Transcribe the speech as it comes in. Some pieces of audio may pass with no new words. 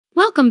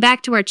Welcome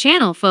back to our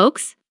channel,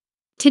 folks.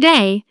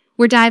 Today,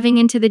 we're diving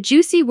into the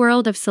juicy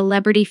world of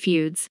celebrity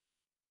feuds.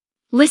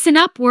 Listen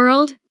up,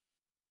 world.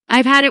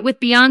 I've had it with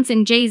Beyoncé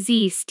and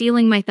Jay-Z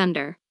stealing my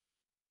thunder.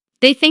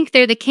 They think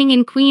they're the king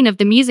and queen of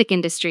the music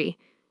industry,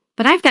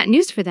 but I've got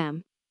news for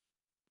them.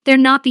 They're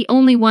not the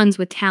only ones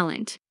with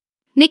talent.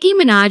 Nicki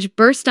Minaj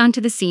burst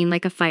onto the scene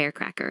like a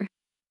firecracker.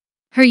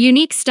 Her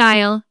unique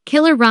style,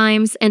 killer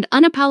rhymes, and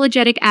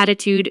unapologetic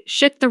attitude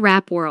shook the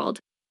rap world.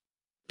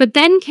 But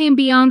then came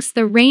Beyoncé,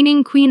 the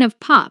reigning queen of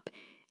pop,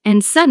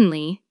 and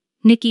suddenly,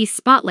 Nicki's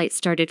spotlight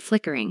started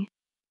flickering.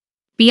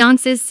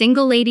 Beyoncé's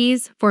Single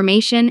Ladies,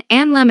 Formation,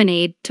 and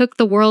Lemonade took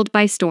the world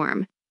by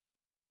storm.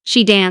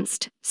 She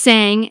danced,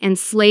 sang, and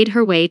slayed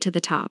her way to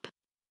the top.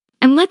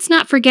 And let's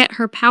not forget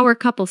her power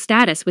couple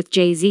status with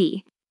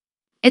Jay-Z.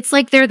 It's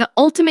like they're the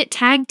ultimate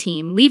tag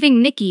team,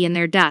 leaving Nicki in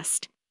their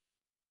dust.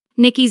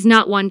 Nicki's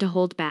not one to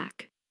hold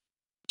back.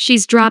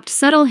 She's dropped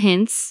subtle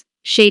hints,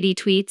 shady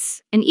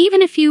tweets, and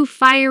even a few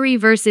fiery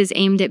verses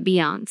aimed at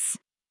Beyoncé.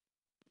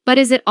 But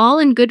is it all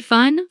in good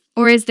fun,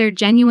 or is there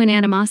genuine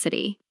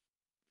animosity?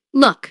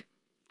 Look,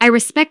 I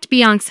respect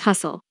Beyoncé's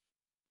hustle.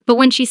 But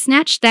when she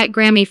snatched that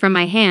Grammy from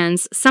my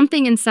hands,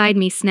 something inside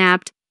me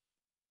snapped.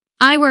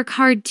 I work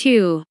hard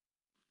too.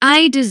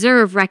 I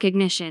deserve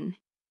recognition.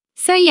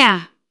 So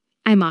yeah,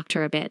 I mocked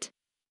her a bit.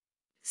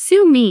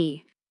 Sue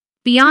me.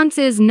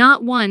 Beyoncé is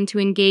not one to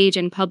engage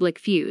in public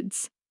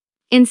feuds.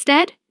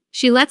 Instead,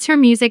 she lets her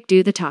music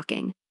do the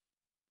talking.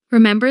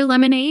 Remember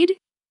Lemonade?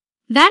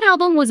 That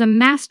album was a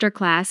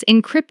masterclass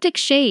in cryptic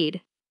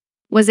shade.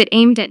 Was it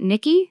aimed at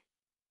Nicki?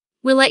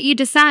 We'll let you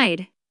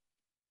decide.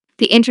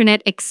 The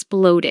internet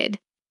exploded.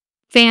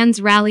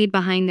 Fans rallied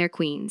behind their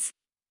queens.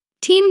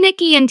 Team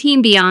Nicki and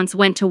Team Beyoncé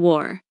went to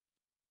war.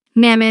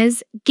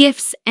 Memes,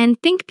 GIFs, and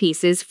think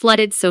pieces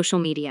flooded social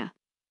media.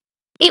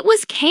 It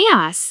was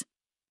chaos.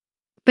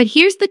 But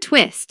here's the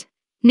twist.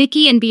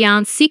 Nicki and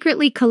Beyoncé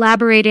secretly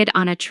collaborated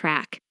on a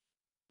track.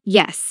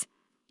 Yes,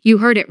 you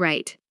heard it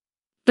right.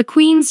 The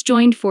queens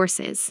joined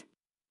forces.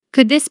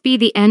 Could this be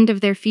the end of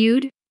their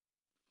feud?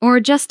 Or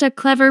just a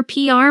clever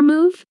PR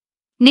move?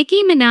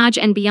 Nicki Minaj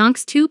and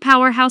Beyoncé, two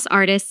powerhouse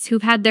artists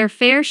who've had their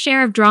fair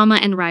share of drama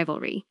and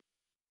rivalry.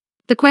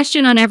 The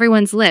question on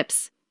everyone's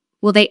lips,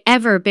 will they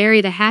ever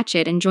bury the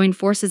hatchet and join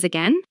forces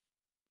again?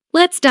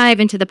 Let's dive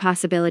into the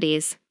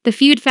possibilities. The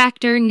feud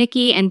factor: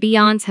 Nicki and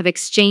Beyoncé have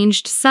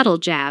exchanged subtle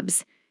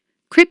jabs,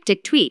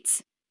 cryptic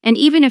tweets, and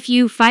even a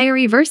few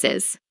fiery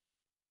verses.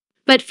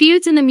 But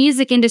feuds in the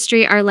music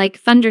industry are like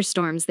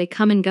thunderstorms, they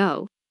come and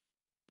go.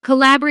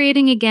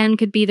 Collaborating again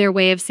could be their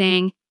way of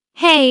saying,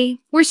 hey,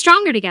 we're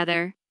stronger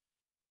together.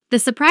 The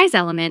surprise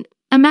element: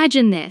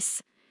 imagine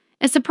this.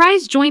 A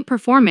surprise joint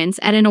performance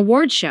at an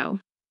award show.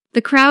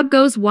 The crowd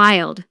goes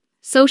wild,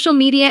 social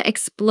media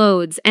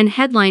explodes, and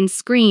headlines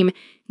scream,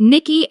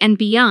 Nicki and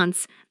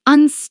Beyoncé,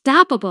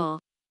 unstoppable.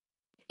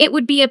 It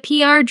would be a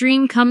PR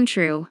dream come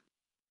true.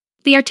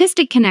 The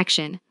artistic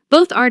connection: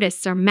 both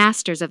artists are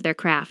masters of their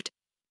craft.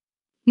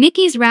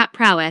 Nicki's rap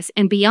prowess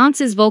and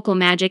Beyoncé's vocal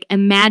magic,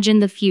 imagine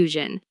the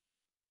fusion.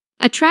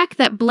 A track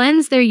that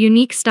blends their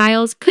unique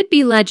styles could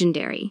be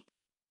legendary.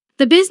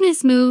 The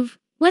business move: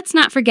 let's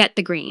not forget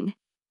the green.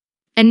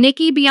 A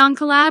Nicki-Beyoncé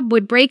collab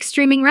would break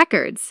streaming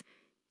records,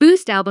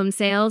 boost album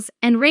sales,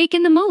 and rake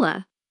in the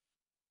moolah.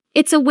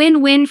 It's a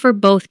win-win for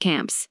both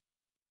camps.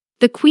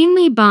 The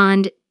queenly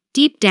bond: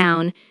 deep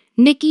down,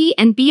 Nicki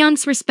and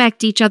Beyoncé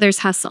respect each other's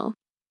hustle.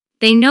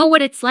 They know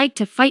what it's like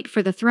to fight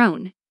for the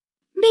throne.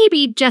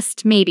 Maybe,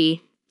 just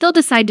maybe, they'll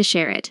decide to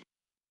share it.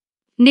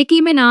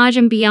 Nicki Minaj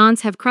and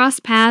Beyoncé have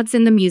crossed paths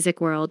in the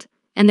music world,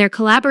 and their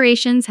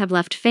collaborations have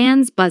left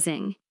fans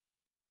buzzing.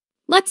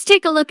 Let's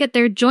take a look at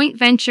their joint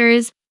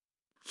ventures.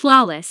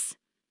 Flawless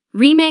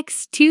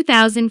Remix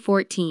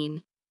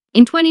 2014.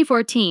 In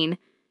 2014,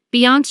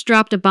 Beyoncé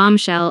dropped a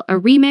bombshell, a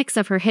remix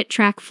of her hit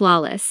track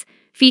Flawless,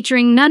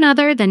 featuring none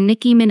other than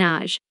Nicki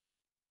Minaj.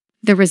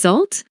 The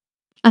result?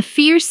 A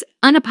fierce,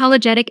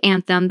 unapologetic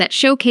anthem that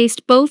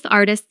showcased both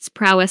artists'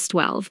 prowess.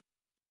 12.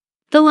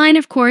 The line,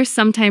 of course,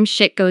 sometimes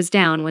shit goes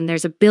down when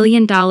there's $1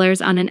 billion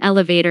on an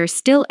elevator,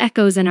 still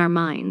echoes in our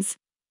minds.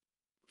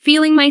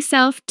 Feeling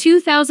Myself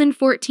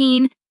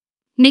 2014.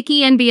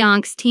 Nicki and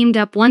Beyoncé teamed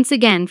up once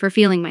again for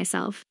Feeling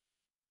Myself.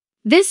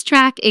 This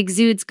track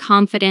exudes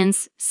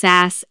confidence,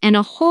 sass, and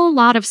a whole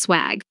lot of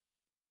swag.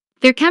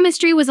 Their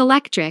chemistry was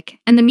electric,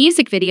 and the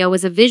music video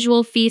was a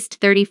visual feast.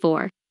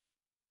 34.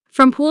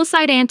 From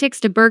poolside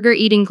antics to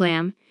burger-eating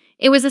glam,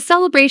 it was a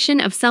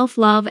celebration of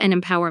self-love and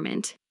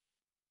empowerment.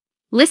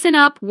 Listen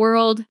up,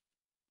 world.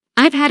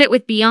 I've had it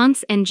with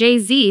Beyoncé and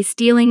Jay-Z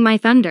stealing my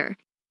thunder.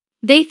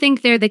 They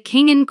think they're the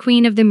king and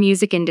queen of the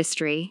music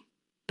industry.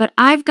 But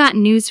I've got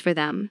news for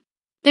them.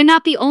 They're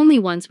not the only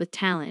ones with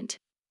talent.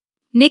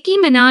 Nicki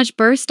Minaj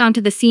burst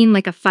onto the scene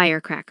like a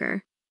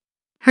firecracker.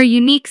 Her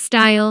unique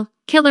style,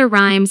 killer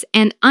rhymes,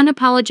 and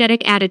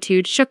unapologetic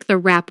attitude shook the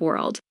rap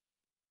world.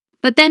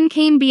 But then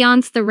came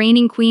Beyoncé, the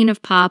reigning queen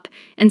of pop,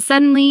 and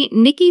suddenly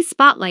Nicki's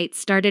spotlight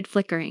started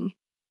flickering.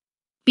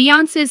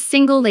 Beyoncé's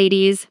Single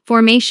Ladies,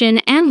 Formation,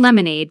 and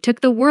Lemonade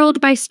took the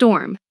world by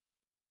storm.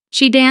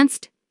 She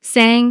danced,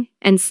 sang,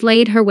 and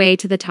slayed her way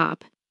to the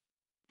top.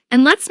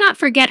 And let's not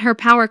forget her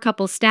power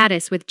couple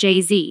status with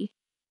Jay-Z.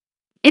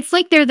 It's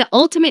like they're the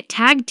ultimate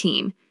tag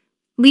team,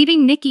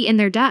 leaving Nicki in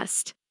their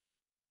dust.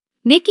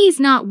 Nicki's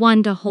not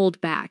one to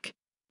hold back.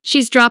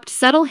 She's dropped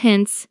subtle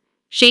hints,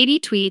 shady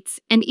tweets,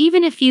 and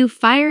even a few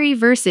fiery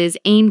verses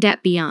aimed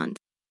at Beyoncé.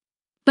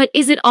 But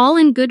is it all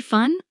in good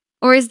fun,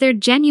 or is there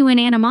genuine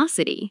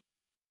animosity?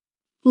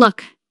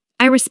 Look,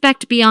 I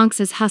respect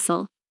Beyoncé's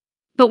hustle,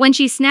 but when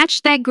she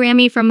snatched that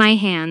Grammy from my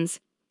hands,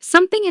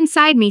 something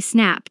inside me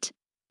snapped.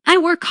 I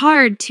work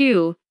hard,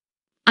 too.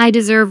 I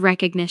deserve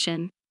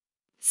recognition.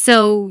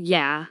 So,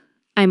 yeah,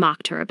 I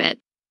mocked her a bit.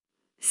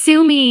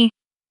 Sue me.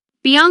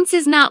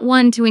 Beyoncé's not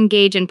one to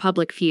engage in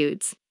public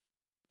feuds.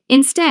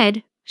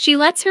 Instead, she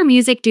lets her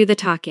music do the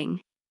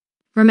talking.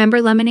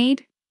 Remember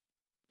Lemonade?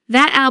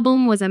 That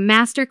album was a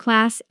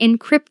masterclass in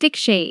cryptic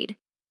shade.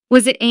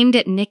 Was it aimed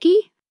at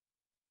Nicki?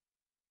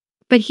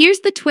 But here's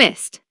the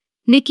twist.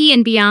 Nicki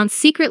and Beyoncé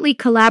secretly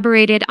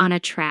collaborated on a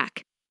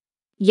track.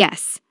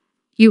 Yes,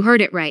 you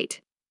heard it right.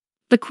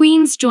 The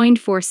queens joined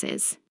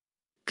forces.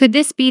 Could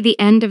this be the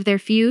end of their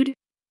feud?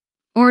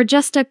 Or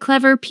just a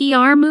clever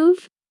PR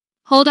move?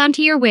 Hold on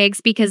to your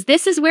wigs because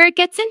this is where it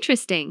gets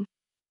interesting.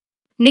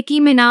 Nicki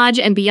Minaj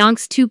and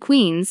Beyoncé's two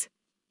queens,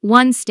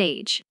 one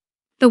stage.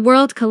 The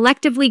world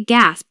collectively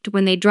gasped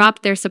when they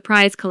dropped their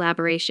surprise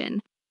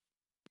collaboration.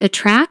 The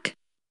track?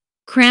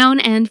 Crown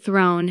and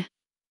Throne.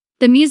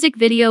 The music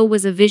video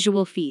was a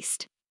visual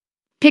feast.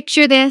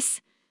 Picture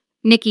this: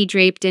 Nicki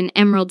draped in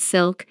emerald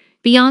silk,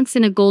 Beyoncé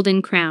in a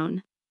golden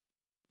crown.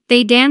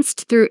 They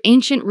danced through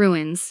ancient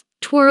ruins,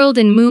 twirled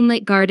in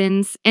moonlit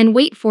gardens, and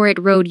wait for it,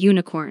 rode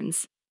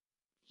unicorns.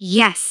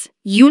 Yes,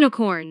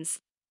 unicorns!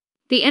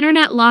 The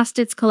internet lost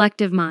its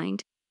collective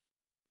mind.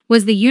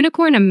 Was the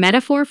unicorn a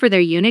metaphor for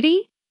their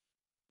unity?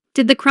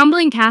 Did the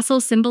crumbling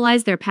castle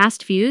symbolize their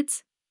past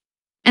feuds?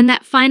 And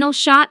that final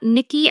shot,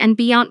 Nicki and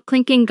Beyoncé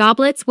clinking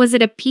goblets, was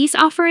it a peace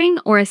offering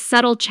or a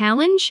subtle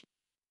challenge?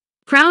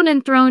 Crown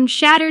and Throne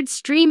shattered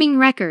streaming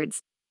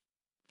records.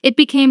 It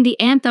became the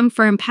anthem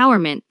for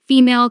empowerment,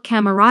 female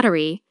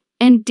camaraderie,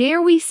 and dare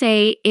we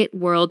say it,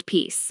 world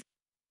peace.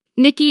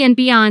 Nicki and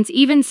Beyoncé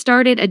even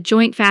started a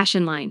joint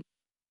fashion line.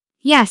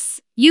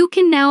 Yes, you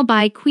can now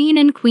buy Queen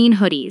and Queen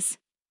hoodies.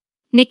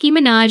 Nicki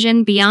Minaj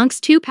and Beyoncé's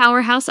two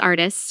powerhouse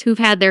artists who've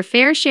had their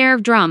fair share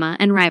of drama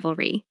and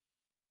rivalry.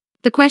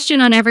 The question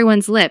on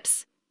everyone's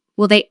lips,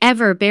 will they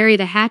ever bury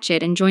the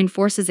hatchet and join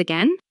forces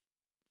again?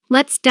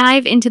 Let's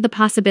dive into the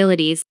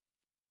possibilities.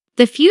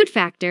 The feud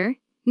factor: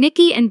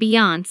 Nicki and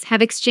Beyoncé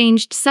have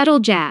exchanged subtle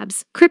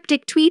jabs,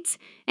 cryptic tweets,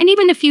 and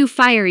even a few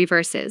fiery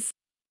verses.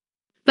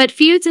 But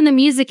feuds in the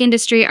music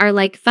industry are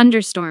like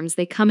thunderstorms,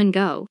 they come and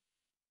go.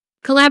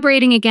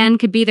 Collaborating again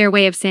could be their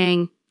way of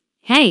saying,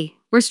 hey,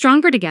 we're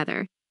stronger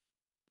together.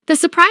 The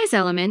surprise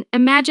element: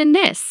 imagine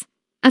this: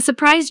 a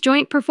surprise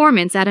joint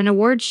performance at an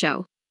awards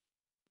show.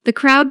 The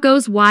crowd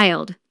goes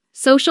wild,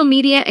 social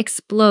media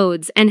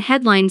explodes, and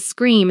headlines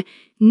scream,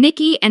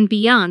 Nicki and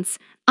Beyoncé,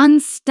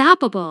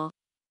 unstoppable.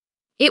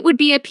 It would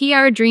be a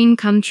PR dream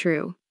come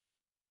true.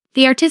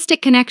 The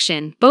artistic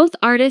connection: both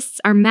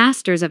artists are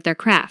masters of their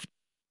craft.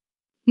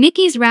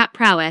 Nicki's rap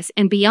prowess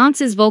and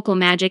Beyoncé's vocal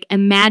magic,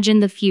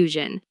 imagine the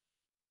fusion.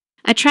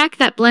 A track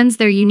that blends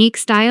their unique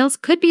styles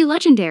could be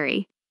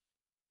legendary.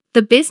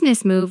 The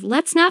business move: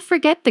 let's not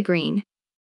forget the green.